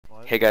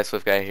Hey guys,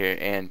 SwiftGaia here,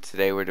 and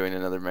today we're doing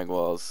another Meg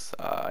Walls.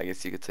 I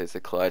guess you could say it's a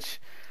clutch.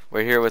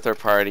 We're here with our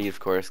party, of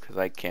course, because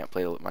I can't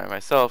play by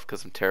myself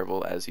because I'm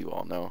terrible, as you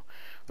all know.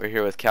 We're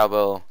here with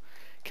Cowbell,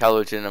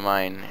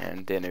 Calogenamine,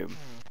 and Danube.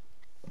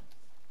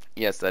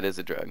 Yes, that is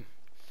a drug.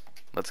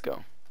 Let's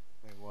go.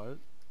 Wait, what?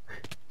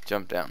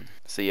 Jump down.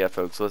 So yeah,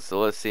 folks,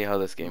 let's see how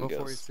this game Before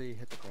you goes. say you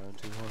hit the ground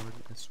too hard,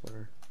 I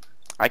swear.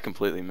 I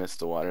completely missed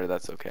the water.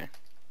 That's okay.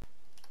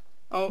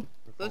 Oh,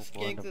 let's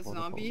gank the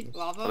zombie.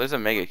 Lava. Oh, there's a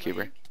Mega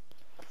Cuber.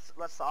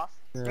 Let's sauce.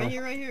 Yeah. Right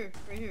here.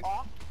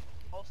 Off.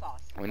 Oh,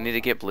 sauce. We need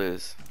to get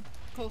blues.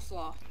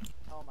 Coleslaw.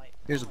 Oh my.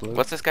 Here's a blue.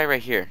 What's this guy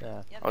right here?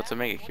 Yeah. Yeah, Oh, it's a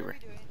Matt, Mega what are Cuber.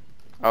 we doing?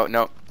 Oh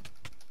no.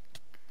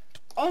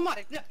 Oh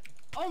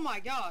my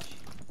gosh.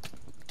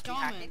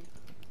 Shaman. hacking?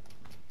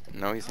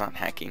 No, he's not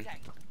hacking.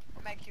 Jack,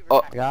 Matt Cuber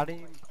Oh. hack. Got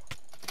him.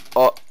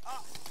 Oh.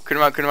 Cut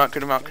him out, cut him out,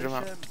 cut him out, cut him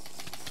Finish out. him.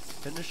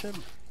 Finish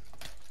him.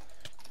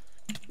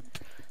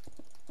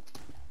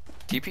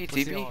 TP, What's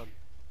he TP. on?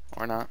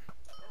 Or not.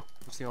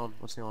 What's he on?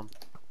 What's he on?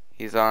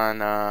 He's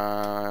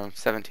on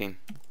 17. Can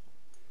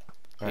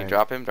you Alright.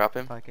 drop him? Drop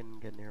him? If I can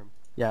get near him.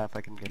 Yeah, if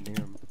I can get near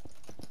him.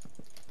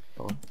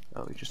 Oh,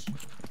 he just.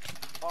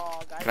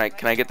 Oh, guys.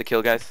 Can I get the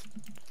kill, guys?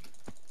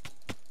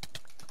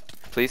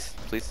 Please,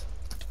 please.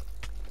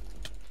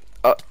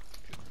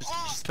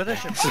 Just finish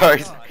him.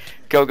 Sorry. Oh,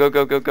 Go, go,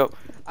 go, go, go.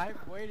 I'm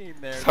waiting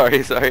there.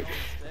 Sorry, sorry.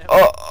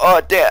 Oh,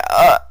 Oh, damn.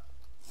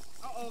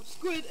 Uh-oh,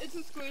 squid. It's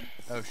a squid.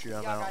 oh shoot,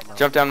 I'm Yeah, out. guys, I'm out.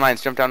 Jump down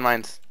mines, jump down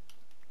mines.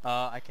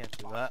 I can't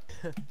do that.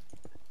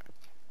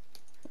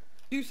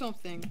 Do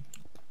something.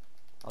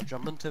 I'll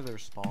jump into their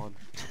spawn.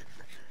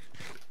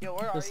 Yo,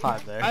 where are Just you? hide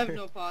there. I have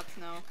no pots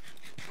now.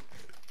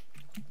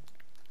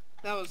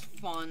 That was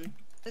fun.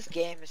 This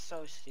game is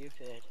so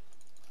stupid.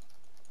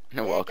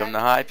 Welcome to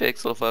guys,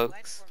 Hypixel, flex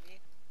folks. for me.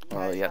 You Oh,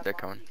 guys yeah, have they're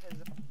fun coming.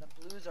 Because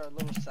the blues are a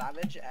little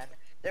savage and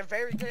they're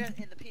very good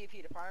in the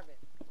PvP department.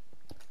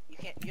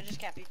 You just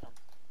can't beat them.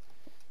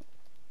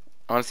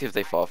 I want to see if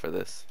they fall for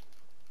this.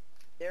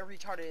 They're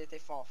retarded if they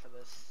fall for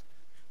this.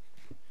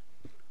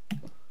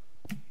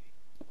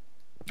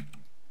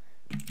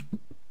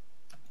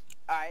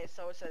 Alright,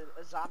 so it's a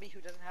zombie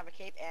who doesn't have a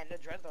cape and a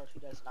dreadlord who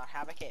does not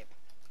have a cape.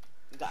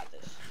 You got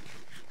this.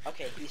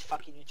 Okay, he's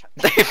fucking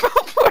They retarded. fell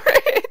for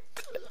it.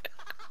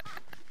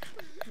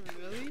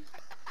 Really?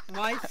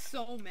 Why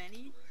so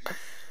many?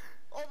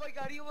 Oh my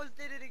god, he almost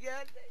did it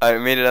again. I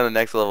made it on the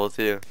next level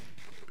too.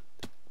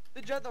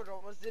 The dreadlord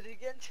almost did it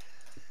again.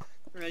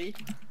 Ready?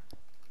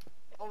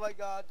 Oh my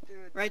god, dude.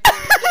 Right there.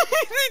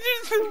 They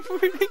just-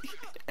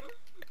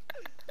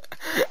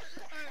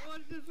 Alright,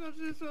 watch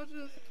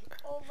this.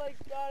 Oh my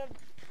god, I'm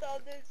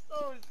done. They're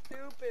so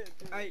stupid.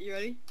 Dude. Alright, you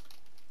ready?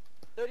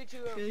 32,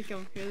 Here they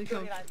come.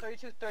 39,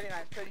 32, 39,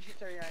 32,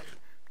 39.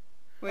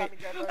 Wait. Tommy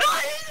Dreadlord.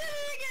 Ah, he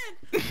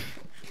did it again!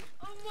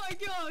 Oh my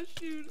gosh,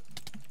 dude.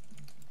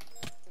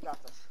 You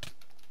got this.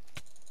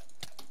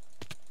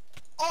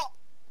 Oh!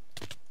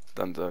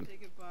 Done, done. Say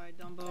goodbye,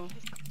 Dumbo.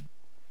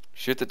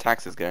 Shoot the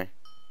taxes guy.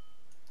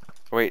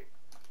 Wait.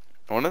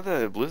 One of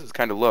the blues is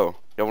kind of low.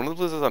 Yeah, one of the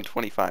blues is on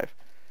 25.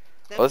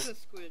 That's Let's- the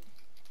squid.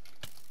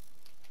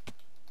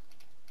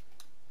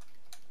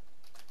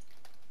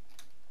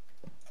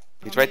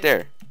 He's Oh, right man.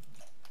 there.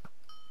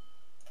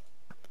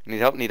 Need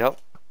help? Need help?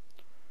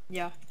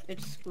 Yeah,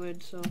 it's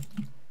squid, so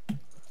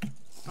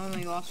I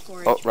only lost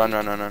 4 Oh, HP.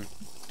 run.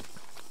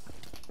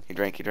 He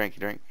drank.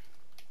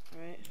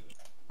 Alright.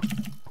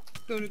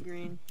 Go to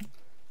green.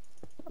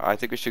 I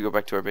think we should go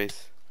back to our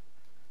base.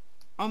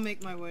 I'll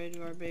make my way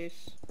to our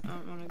base. I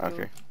don't wanna go.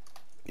 Okay.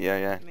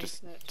 Yeah, Make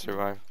just that jump.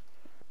 survive.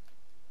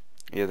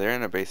 Yeah, they're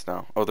in a base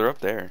now. Oh, they're up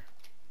there.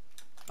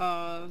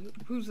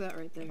 Who's that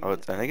right there? Oh, I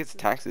think it's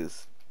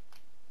taxes.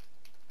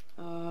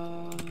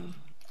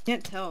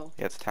 Can't tell.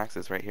 Yeah, it's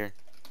taxes right here.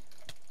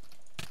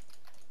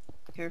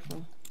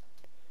 Careful.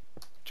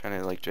 Trying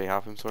to like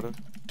J-hop him, sort of.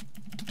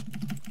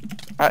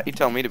 Ah, you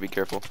tell me to be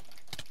careful.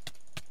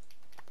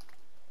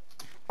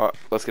 Oh,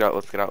 let's get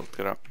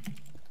out.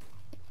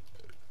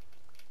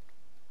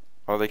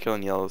 Oh, they're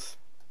killing yellows.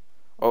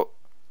 Oh,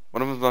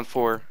 one of them's on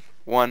 4.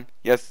 1.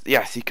 Yes,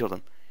 he killed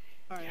him.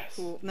 Alright, Yes.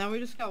 cool. Now we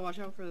just gotta watch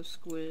out for the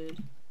squid.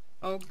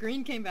 Oh,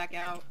 green came back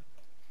out.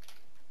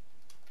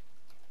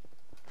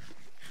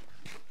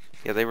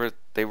 Yeah,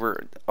 they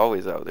were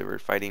always out. They were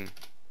fighting.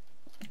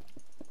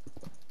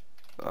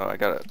 Oh, I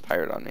got a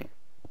pirate on me.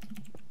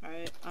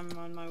 Alright, I'm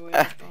on my way.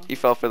 as well. He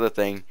fell for the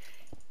thing.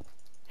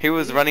 He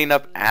was running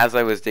up as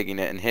I was digging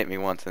it and hit me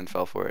once and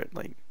fell for it.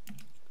 Like,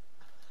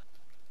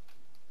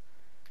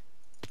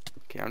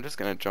 okay, I'm just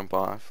gonna jump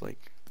off. Like,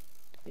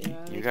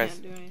 Yeah, they you guys-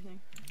 can't do anything.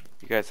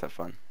 you guys have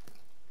fun.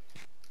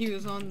 He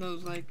was on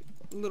those like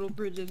little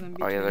bridges in Oh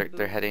between. yeah, they're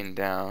the- heading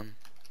down.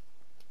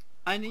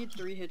 I need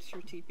 3 hits for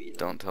TP. Though.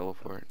 Don't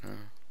teleport. No.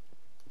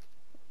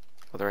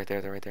 Oh, they're right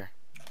there.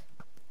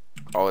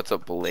 Oh, it's a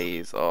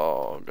blaze.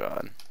 Oh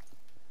god.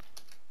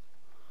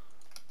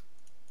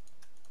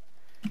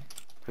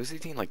 Who's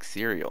eating like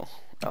cereal?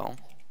 Oh.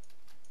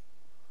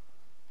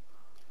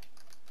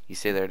 You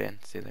stay there, Dan.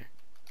 Stay there.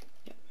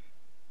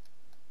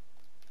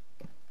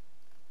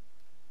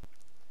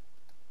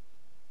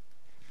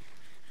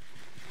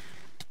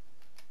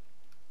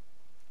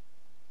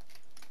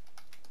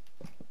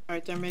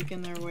 Alright, they're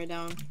making their way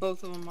down.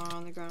 Both of them are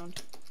on the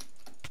ground.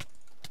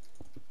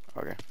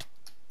 Okay.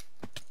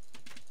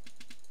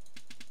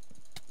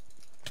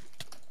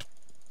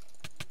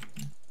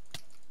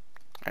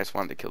 I just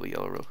wanted to kill the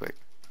yellow real quick.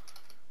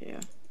 Yeah.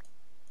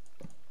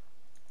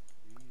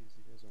 Jeez,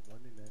 you guys are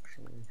winning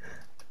actually.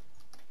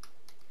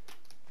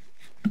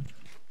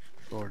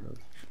 Sort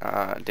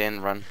of.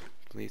 Dan, run,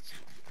 please.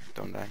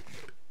 Don't die.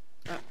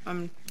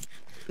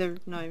 They're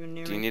not even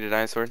near Do you me. need a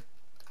dinosaur?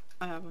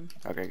 I have them.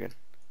 Okay, good.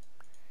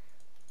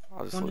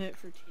 I'll just One look. hit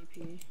for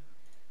TP.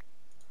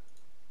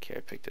 Okay,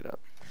 I picked it up.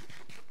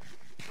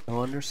 I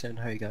don't understand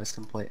how you guys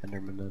can play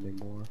Enderman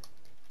anymore.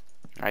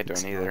 I don't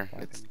It's not either.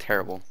 back It's in-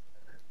 terrible.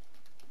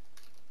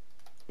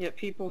 Yet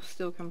people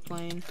still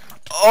complain.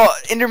 Oh,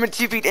 Enderman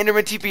TP'd,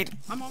 Enderman TP'd.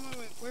 I'm on my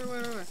way.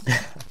 Where?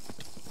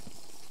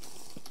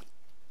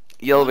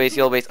 Yellow base,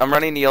 yellow base. I'm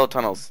running the yellow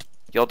tunnels.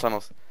 Yellow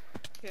tunnels.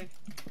 Okay.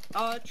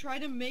 Try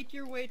to make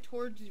your way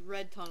towards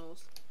red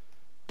tunnels.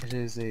 It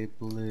is a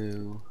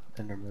blue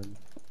Enderman.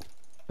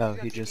 Oh,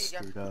 You he got just TP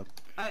again. screwed up.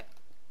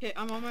 Okay,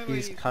 I'm on my way.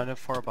 He's to you. kind of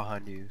far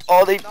behind you. so-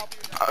 Oh, they. Nope,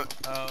 you're done.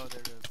 Oh, there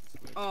it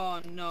is.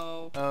 Oh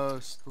no. Oh, oh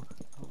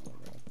my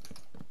god.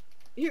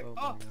 Here. Oh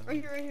my Oh, God.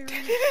 right here.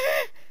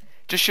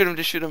 Just shoot him,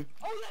 just shoot him.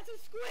 Oh, that's a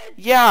squid.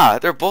 Yeah,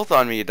 they're both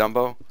on me, you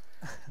Dumbo.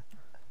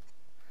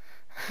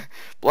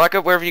 Block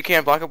up wherever you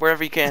can, block up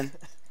wherever you can.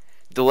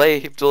 Delay,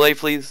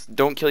 please.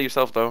 Don't kill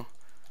yourself, though.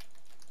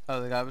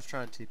 Oh, the guy was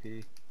trying to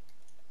TP.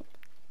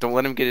 Don't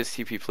let him get his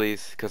TP,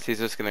 please, because he's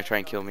just gonna try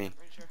and kill me.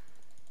 Pretty sure.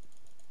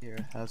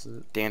 Here, has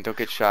it. Dan, don't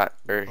get shot,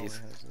 or Oh, he's.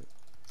 it has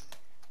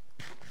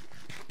it.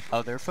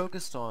 Oh, they're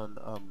focused on,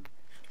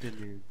 the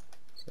new.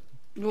 So,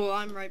 Well,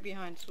 I'm right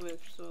behind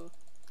Swift, so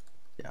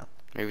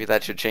Maybe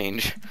that should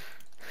change.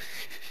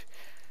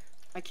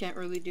 I can't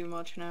really do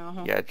much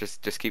now. Yeah,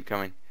 just keep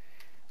coming.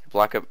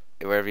 Block up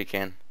wherever you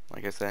can,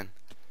 like I said.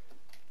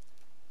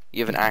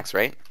 You have an axe,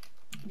 right?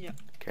 Yeah.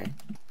 Okay.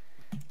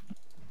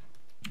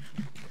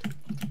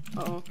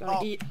 Uh-oh, gotta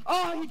Oh. eat.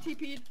 Oh, he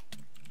TP'd.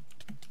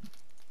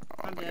 Oh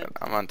I'm my dead. god,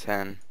 I'm on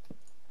 10.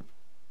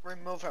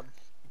 Remove him.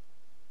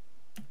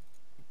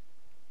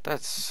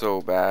 That's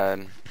so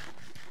bad.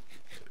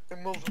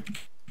 Remove him.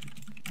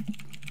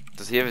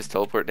 Does he have his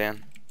teleport,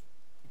 Dan?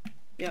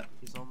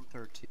 he's on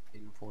 13,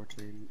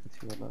 14,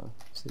 if you wanna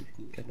see if you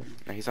can get him.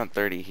 No, he's on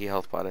 30. He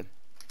health potted.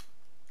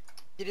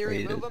 Did you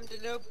Wait, remove him, the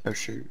noob? Oh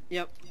shoot.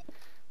 Yep.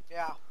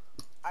 Yeah,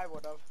 I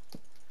would've.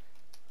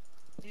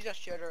 He's a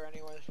shitter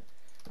anyways.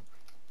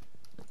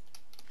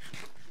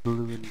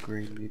 Blue and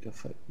green need to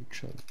fight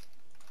each other.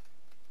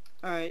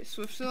 Alright,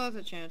 Swift still has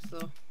a chance, though.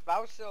 If I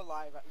was still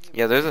alive,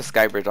 Yeah, there's a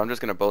sky bridge. I'm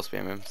just gonna bow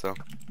spam him, so.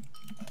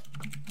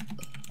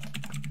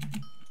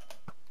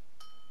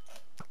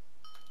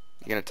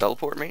 You gonna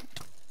teleport me?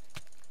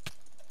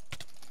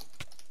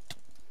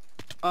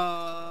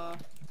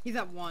 He's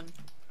at 1.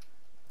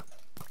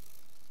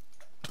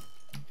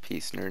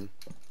 Peace, nerd.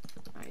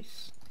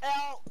 Nice.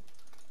 Hell!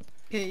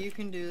 Okay, you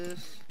can do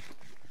this.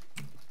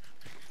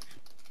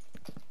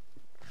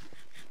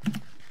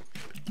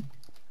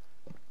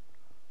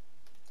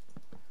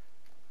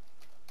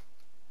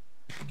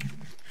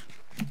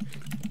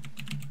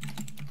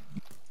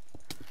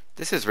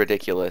 This is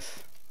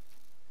ridiculous.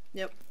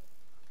 Yep.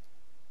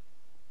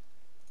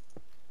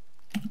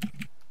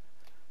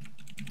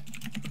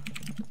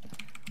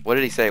 What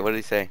did he say? What did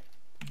he say?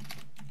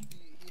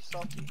 He's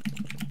salty.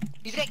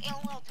 He's like,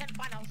 LOL, 10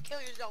 finals,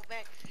 kill yourself,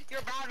 man.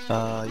 You're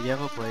bound to You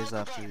have a blaze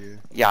after you.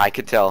 Yeah, I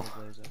could tell. You have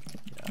a blaze after-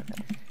 Yeah,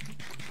 okay.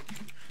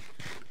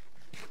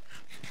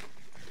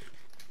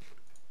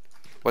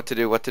 What to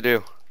do? What to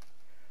do?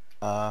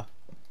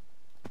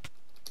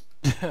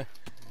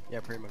 Yeah,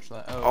 pretty much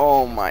that.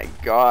 Oh my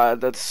god,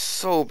 that's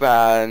so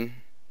bad.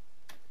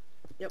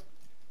 Yep.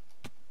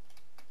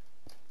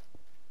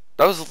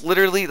 That was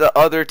literally the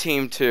other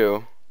team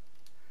too.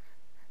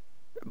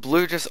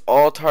 Blue just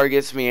all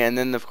targets me, and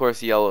then of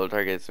course yellow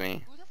targets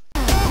me.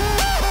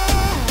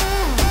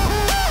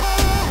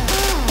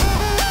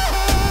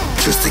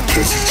 Just in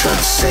case you're trying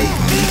to save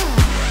me.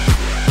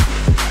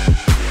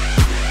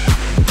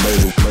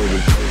 Murder.